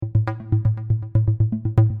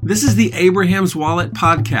This is the Abraham's Wallet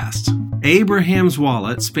podcast. Abraham's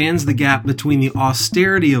Wallet spans the gap between the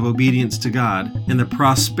austerity of obedience to God and the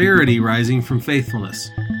prosperity rising from faithfulness.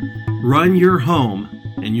 Run your home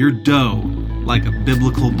and your dough like a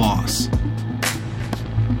biblical boss.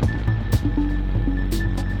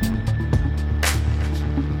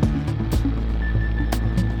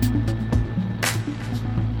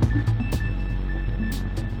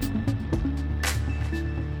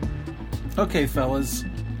 Okay, fellas,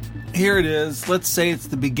 here it is. Let's say it's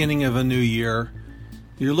the beginning of a new year.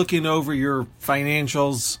 You're looking over your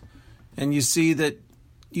financials and you see that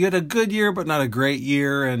you had a good year but not a great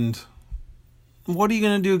year. And what are you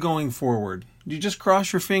going to do going forward? Do you just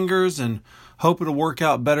cross your fingers and hope it'll work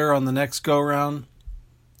out better on the next go-round?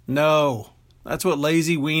 No, that's what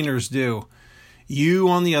lazy wieners do. You,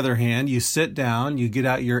 on the other hand, you sit down, you get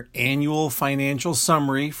out your annual financial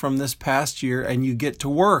summary from this past year, and you get to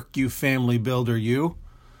work, you family builder, you.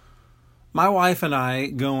 My wife and I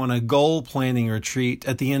go on a goal planning retreat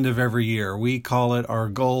at the end of every year. We call it our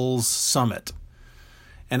Goals Summit.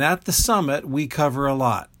 And at the summit, we cover a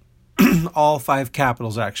lot. All 5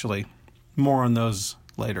 capitals, actually. More on those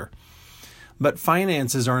later. But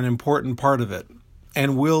finances are an important part of it,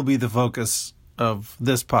 and will be the focus of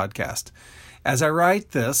this podcast. As I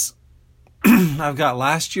write this, I've got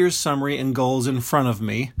last year's summary and goals in front of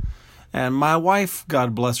me. And my wife,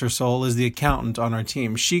 God bless her soul, is the accountant on our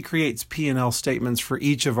team. She creates P&L statements for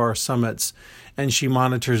each of our summits, and she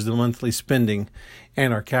monitors the monthly spending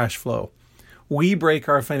and our cash flow. We break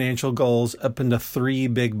our financial goals up into 3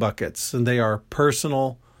 big buckets, and they are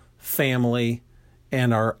personal, family,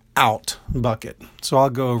 and our out bucket. So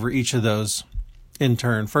I'll go over each of those in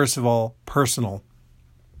turn. First of all, personal.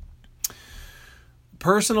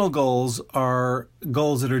 Personal goals are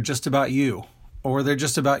goals that are just about you, or they're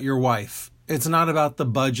just about your wife. It's not about the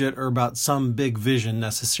budget or about some big vision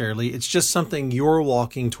necessarily. It's just something you're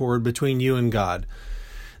walking toward between you and God.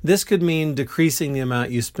 This could mean decreasing the amount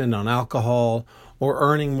you spend on alcohol, or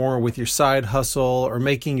earning more with your side hustle, or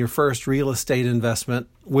making your first real estate investment,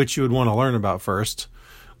 which you would want to learn about first,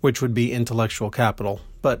 which would be intellectual capital.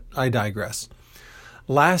 But I digress.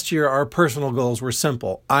 Last year, our personal goals were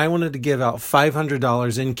simple. I wanted to give out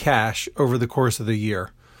 $500 in cash over the course of the year.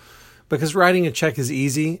 Because writing a check is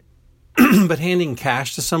easy, but handing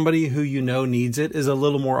cash to somebody who you know needs it is a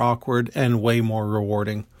little more awkward and way more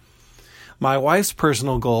rewarding. My wife's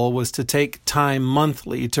personal goal was to take time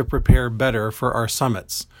monthly to prepare better for our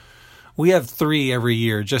summits. We have 3 every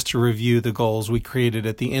year just to review the goals we created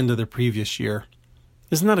at the end of the previous year.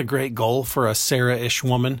 Isn't that a great goal for a Sarah-ish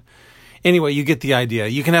woman? Anyway, you get the idea.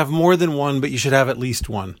 You can have more than one, but you should have at least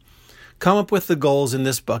one. Come up with the goals in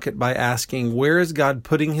this bucket by asking, where is God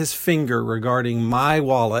putting his finger regarding my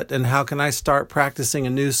wallet, and how can I start practicing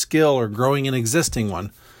a new skill or growing an existing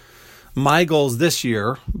one? My goals this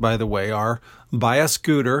year, by the way, are buy a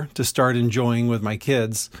scooter to start enjoying with my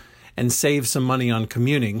kids and save some money on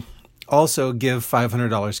commuting. Also give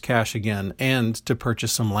 $500 cash again and to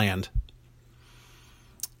purchase some land.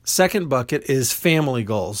 Second bucket is family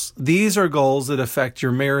goals. These are goals that affect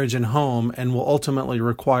your marriage and home and will ultimately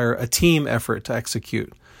require a team effort to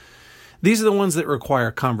execute. These are the ones that require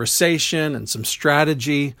conversation and some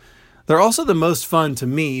strategy. They're also the most fun to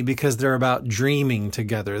me because they're about dreaming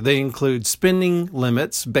together. They include spending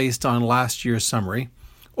limits based on last year's summary,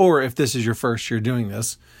 or if this is your first year doing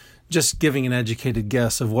this, just giving an educated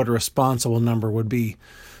guess of what a responsible number would be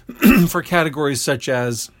for categories such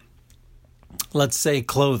as, let's say,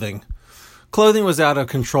 clothing. Clothing was out of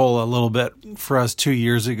control a little bit for us 2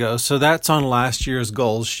 years ago, so that's on last year's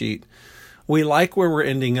goals sheet. We like where we're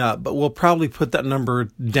ending up, but we'll probably put that number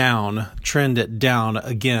down, trend it down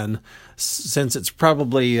again, since it's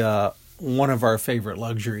probably one of our favorite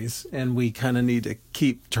luxuries, and we kind of need to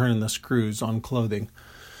keep turning the screws on clothing.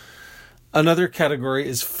 Another category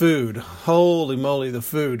is food. Holy moly, the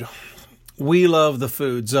food. We love the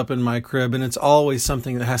foods up in my crib, and it's always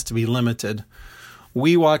something that has to be limited.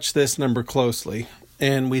 We watch this number closely,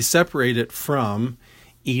 and we separate it from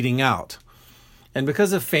eating out. And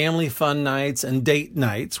because of family fun nights and date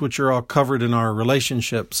nights, which are all covered in our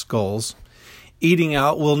relationships goals, eating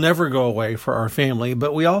out will never go away for our family,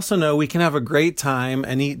 but we also know we can have a great time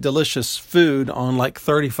and eat delicious food on like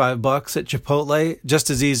 $35 at Chipotle just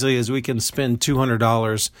as easily as we can spend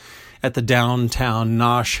 $200 at the downtown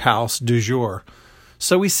Nosh House du jour.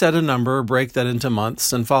 So we set a number, break that into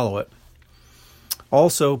months, and follow it.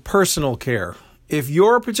 Also, personal care. If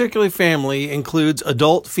your particular family includes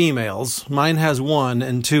adult females, mine has 1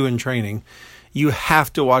 and 2 in training, you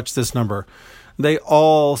have to watch this number. They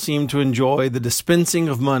all seem to enjoy the dispensing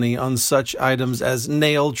of money on such items as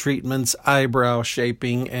nail treatments, eyebrow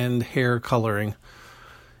shaping, and hair coloring.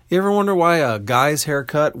 You ever wonder why a guy's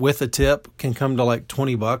haircut with a tip can come to like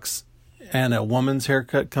 $20 and a woman's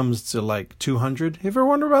haircut comes to like $200? You ever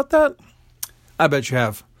wonder about that? I bet you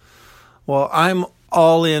have. Well, I'm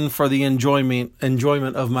all in for the enjoyment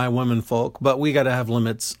of my women folk, but we got to have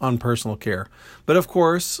limits on personal care. But of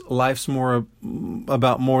course, life's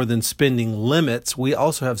about more than spending limits. We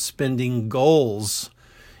also have spending goals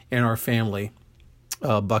in our family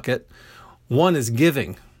bucket. One is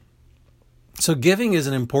giving. So giving is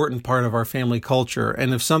an important part of our family culture,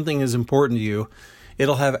 and if something is important to you,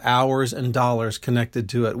 it'll have hours and dollars connected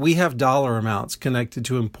to it. We have dollar amounts connected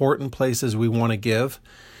to important places we want to give,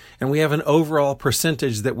 and we have an overall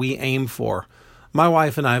percentage that we aim for. My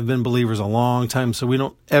wife and I have been believers a long time, so we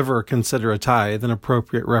don't ever consider a tithe an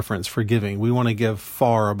appropriate reference for giving. We want to give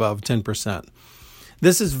far above 10%.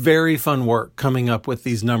 This is very fun work, coming up with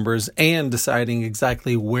these numbers and deciding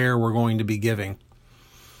exactly where we're going to be giving.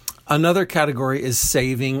 Another category is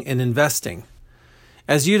saving and investing.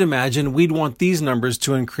 As you'd imagine, we'd want these numbers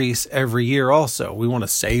to increase every year also. We want to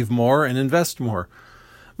save more and invest more.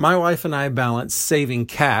 My wife and I balance saving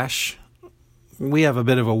cash. We have a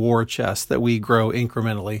bit of a war chest that we grow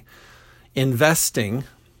incrementally. Investing,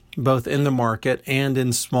 both in the market and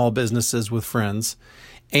in small businesses with friends,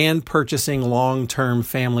 and purchasing long-term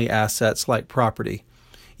family assets like property.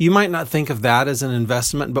 You might not think of that as an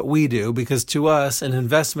investment, but we do, because to us, an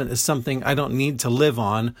investment is something I don't need to live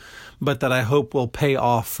on, but that I hope will pay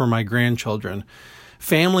off for my grandchildren.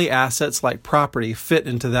 Family assets like property fit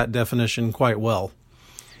into that definition quite well.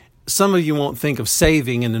 Some of you won't think of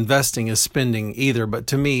saving and investing as spending either, but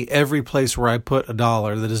to me, every place where I put a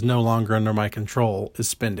dollar that is no longer under my control is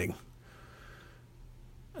spending.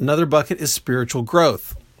 Another bucket is spiritual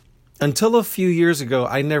growth. Until a few years ago,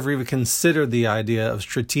 I never even considered the idea of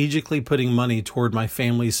strategically putting money toward my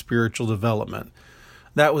family's spiritual development.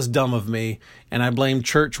 That was dumb of me, and I blame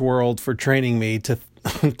church world for training me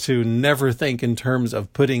to never think in terms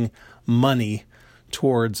of putting money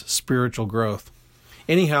towards spiritual growth.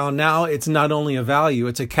 Anyhow, now it's not only a value,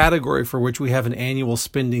 it's a category for which we have an annual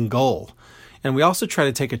spending goal. And we also try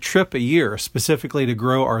to take a trip a year specifically to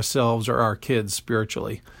grow ourselves or our kids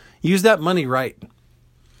spiritually. Use that money right.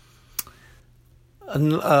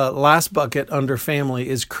 Last bucket under family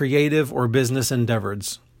is creative or business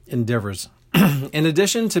endeavors. In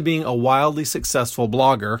addition to being a wildly successful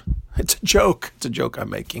blogger, it's a joke I'm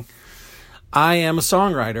making, I am a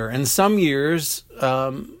songwriter, and some years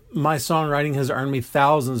my songwriting has earned me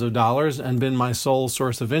thousands of dollars and been my sole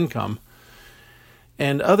source of income.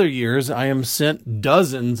 And other years I am sent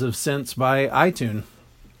dozens of cents by iTunes.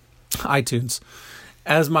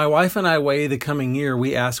 As my wife and I weigh the coming year,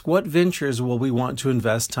 we ask, what ventures will we want to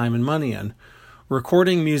invest time and money in?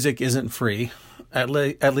 Recording music isn't free, at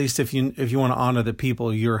least if you want to honor the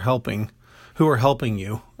people who are helping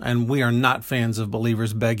you. And we are not fans of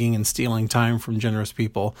believers begging and stealing time from generous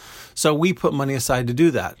people. So we put money aside to do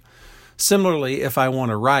that. Similarly, if I want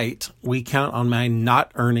to write, we count on my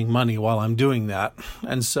not earning money while I'm doing that.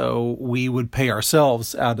 And so we would pay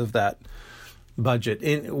ourselves out of that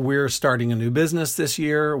budget. We're starting a new business this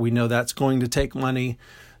year. We know that's going to take money.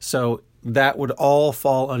 So that would all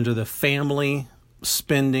fall under the family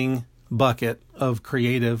spending bucket of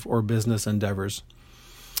creative or business endeavors.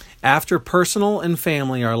 After personal and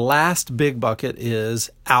family, our last big bucket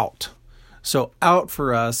is out. So out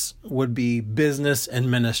for us would be business and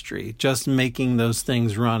ministry, just making those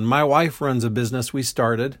things run. My wife runs a business we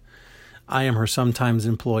started. I am her sometimes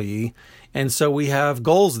employee. And so we have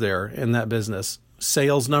goals there in that business.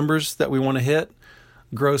 Sales numbers that we want to hit,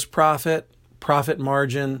 gross profit, profit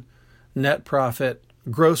margin, net profit,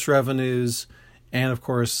 gross revenues, and of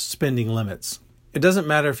course, spending limits. It doesn't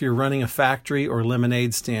matter if you're running a factory or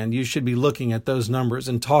lemonade stand. You should be looking at those numbers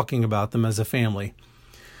and talking about them as a family.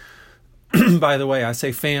 By the way, I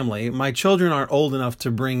say family. My children aren't old enough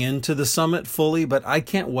to bring into the summit fully, but I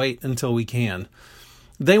can't wait until we can.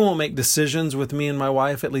 They won't make decisions with me and my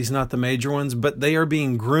wife, at least not the major ones, but they are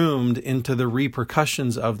being groomed into the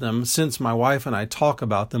repercussions of them since my wife and I talk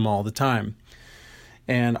about them all the time.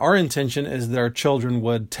 And our intention is that our children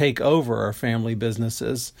would take over our family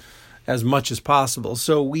businesses as much as possible.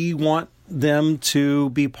 So we want them to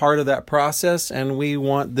be part of that process, and we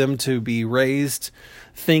want them to be raised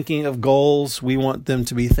thinking of goals. We want them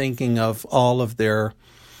to be thinking of all of their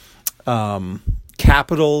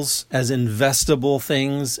capitals as investable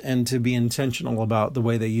things and to be intentional about the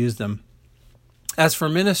way they use them. As for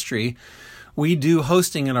ministry, We do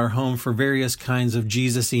hosting in our home for various kinds of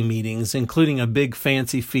Jesus-y meetings, including a big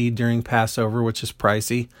fancy feed during Passover, which is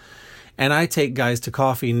pricey. And I take guys to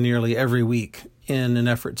coffee nearly every week in an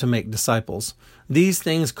effort to make disciples. These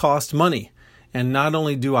things cost money. And not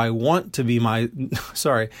only do I not want to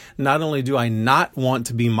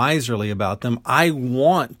be miserly about them, I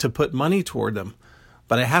want to put money toward them.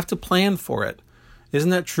 But I have to plan for it. Isn't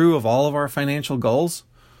that true of all of our financial goals?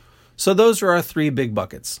 So those are our 3 big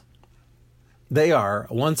buckets. They are,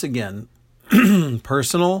 once again,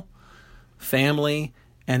 personal, family,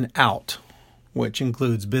 and out, which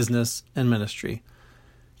includes business and ministry.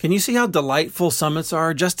 Can you see how delightful summits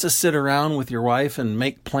are just to sit around with your wife and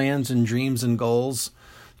make plans and dreams and goals,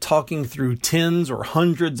 talking through tens or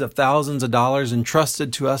hundreds of thousands of dollars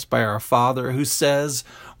entrusted to us by our Father, who says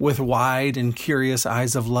with wide and curious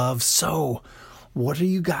eyes of love, "So, what are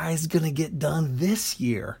you guys going to get done this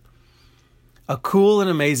year?" A cool and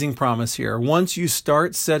amazing promise here. Once you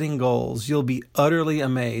start setting goals, you'll be utterly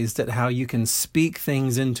amazed at how you can speak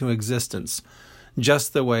things into existence,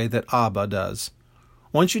 just the way that Abba does.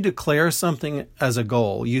 Once you declare something as a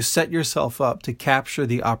goal, you set yourself up to capture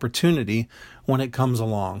the opportunity when it comes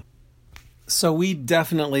along. So we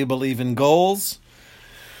definitely believe in goals.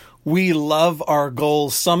 We love our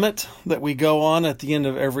goals summit that we go on at the end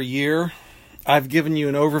of every year. I've given you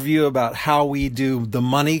an overview about how we do the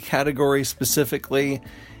money category specifically,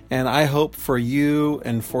 and I hope for you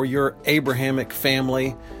and for your Abrahamic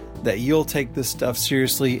family that you'll take this stuff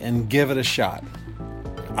seriously and give it a shot.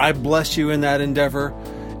 I bless you in that endeavor,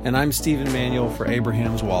 and I'm Stephen Manuel for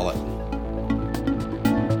Abraham's Wallet.